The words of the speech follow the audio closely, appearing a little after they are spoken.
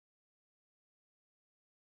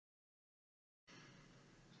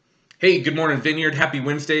Hey, good morning, Vineyard. Happy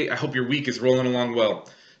Wednesday. I hope your week is rolling along well.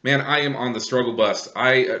 Man, I am on the struggle bus.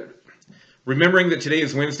 Remembering that today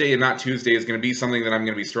is Wednesday and not Tuesday is going to be something that I'm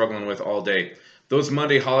going to be struggling with all day. Those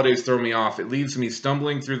Monday holidays throw me off. It leaves me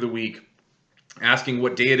stumbling through the week, asking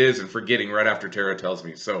what day it is and forgetting right after Tara tells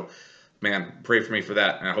me. So, man, pray for me for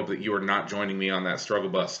that. And I hope that you are not joining me on that struggle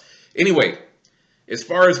bus. Anyway, as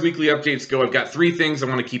far as weekly updates go, I've got three things I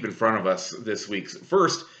want to keep in front of us this week.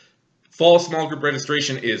 First, fall small group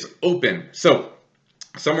registration is open. So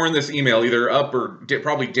somewhere in this email, either up or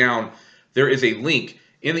probably down, there is a link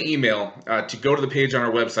in the email to go to the page on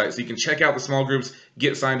our website so you can check out the small groups,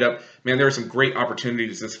 get signed up. Man, there are some great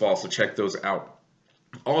opportunities this fall, so check those out.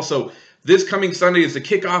 Also, this coming Sunday is the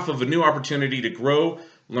kickoff of a new opportunity to grow,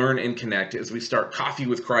 learn, and connect as we start Coffee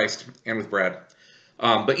with Christ and with Brad.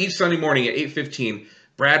 But each Sunday morning at 8:15,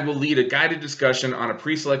 Brad will lead a guided discussion on a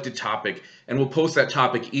pre-selected topic, and we'll post that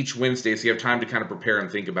topic each Wednesday so you have time to kind of prepare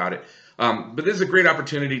and think about it. But this is a great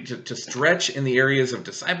opportunity to stretch in the areas of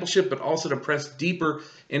discipleship, but also to press deeper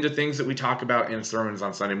into things that we talk about in sermons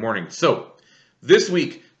on Sunday morning. So this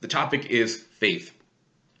week, the topic is faith.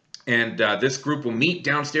 And this group will meet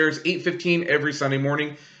downstairs 8:15 every Sunday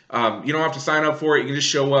morning. You don't have to sign up for it. You can just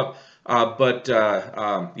show up.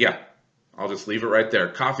 Yeah. I'll just leave it right there.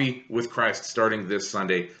 Coffee with Christ starting this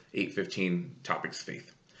Sunday, 8:15, topics faith.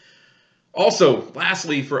 Also,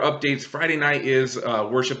 lastly, for updates, Friday night is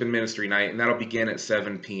worship and ministry night, and that'll begin at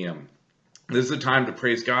 7 p.m. This is a time to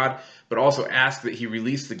praise God, but also ask that He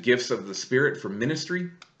release the gifts of the Spirit for ministry.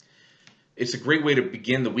 It's a great way to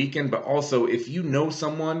begin the weekend, but also if you know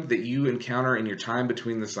someone that you encounter in your time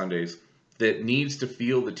between the Sundays that needs to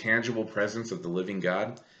feel the tangible presence of the living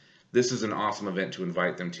God, this is an awesome event to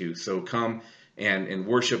invite them to. So come and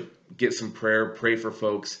worship, get some prayer, pray for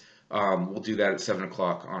folks. We'll do that at 7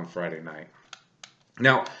 o'clock on Friday night.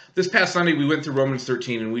 Now, this past Sunday, we went through Romans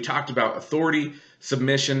 13, and we talked about authority,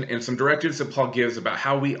 submission, and some directives that Paul gives about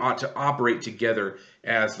how we ought to operate together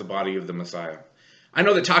as the body of the Messiah. I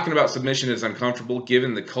know that talking about submission is uncomfortable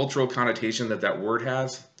given the cultural connotation that that word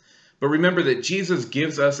has, but remember that Jesus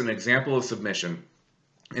gives us an example of submission,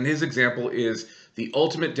 and his example is the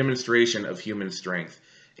ultimate demonstration of human strength,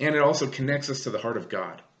 and it also connects us to the heart of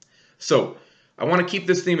God. So, I want to keep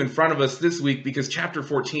this theme in front of us this week because chapter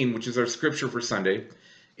 14, which is our scripture for Sunday,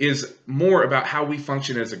 is more about how we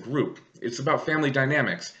function as a group. It's about family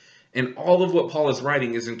dynamics, and all of what Paul is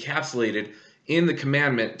writing is encapsulated in the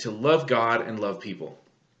commandment to love God and love people.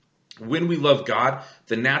 When we love God,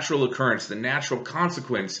 the natural occurrence, the natural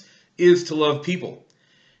consequence is to love people.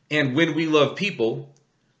 And when we love people,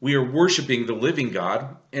 we are worshiping the living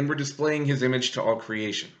God, and we're displaying his image to all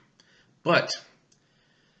creation. But,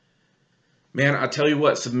 man, I'll tell you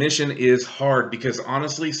what, submission is hard because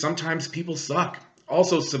honestly, sometimes people suck.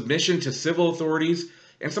 Also, submission to civil authorities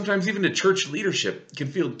and sometimes even to church leadership can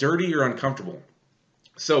feel dirty or uncomfortable.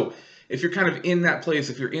 So, if you're kind of in that place,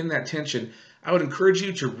 if you're in that tension, I would encourage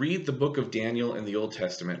you to read the book of Daniel in the Old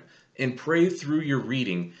Testament and pray through your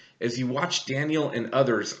reading as you watch Daniel and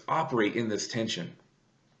others operate in this tension.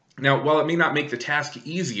 Now, while it may not make the task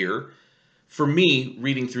easier, for me,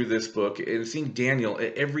 reading through this book and seeing Daniel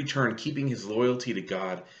at every turn keeping his loyalty to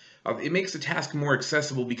God, it makes the task more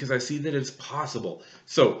accessible because I see that it's possible.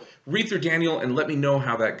 So, read through Daniel and let me know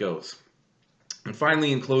how that goes. And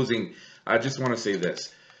finally, in closing, I just want to say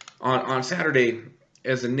this. On Saturday,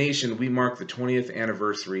 as a nation, we mark the 20th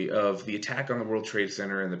anniversary of the attack on the World Trade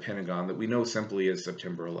Center and the Pentagon that we know simply as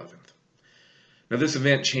September 11th. Now, this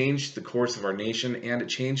event changed the course of our nation, and it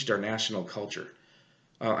changed our national culture.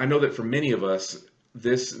 I know that for many of us,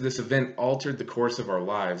 this event altered the course of our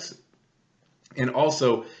lives, and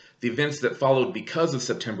also the events that followed because of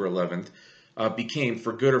September 11th became,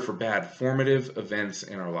 for good or for bad, formative events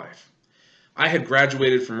in our life. I had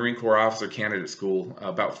graduated from Marine Corps Officer Candidate School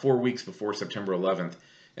about 4 weeks before September 11th,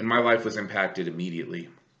 and my life was impacted immediately.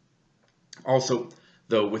 Also,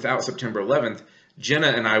 though, without September 11th, Jenna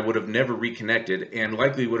and I would have never reconnected and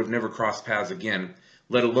likely would have never crossed paths again,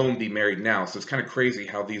 let alone be married now. So it's kind of crazy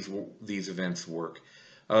how these events work.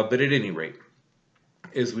 But at any rate,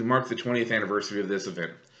 as we mark the 20th anniversary of this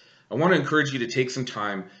event, I want to encourage you to take some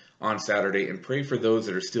time on Saturday and pray for those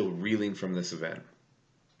that are still reeling from this event.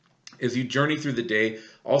 As you journey through the day,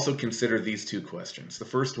 also consider these two questions. The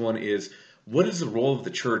first one is, what is the role of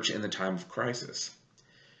the church in the time of crisis?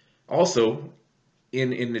 Also,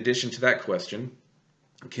 in addition to that question,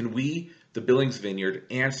 can we, the Billings Vineyard,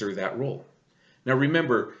 answer that role? Now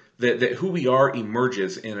remember that who we are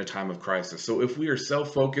emerges in a time of crisis. So if we are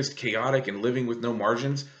self-focused, chaotic, and living with no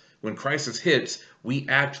margins, when crisis hits, we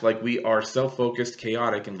act like we are self-focused,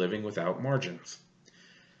 chaotic, and living without margins.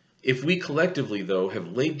 If we collectively, though,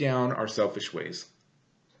 have laid down our selfish ways,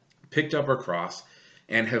 picked up our cross,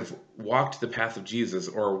 and have walked the path of Jesus,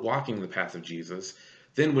 or are walking the path of Jesus,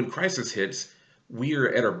 then when crisis hits, we are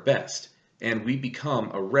at our best, and we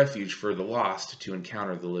become a refuge for the lost to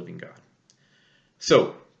encounter the living God.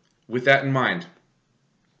 So, with that in mind,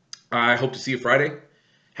 I hope to see you Friday.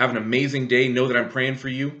 Have an amazing day. Know that I'm praying for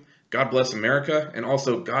you. God bless America, and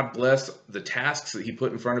also God bless the tasks that He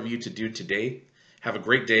put in front of you to do today. Have a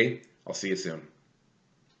great day. I'll see you soon.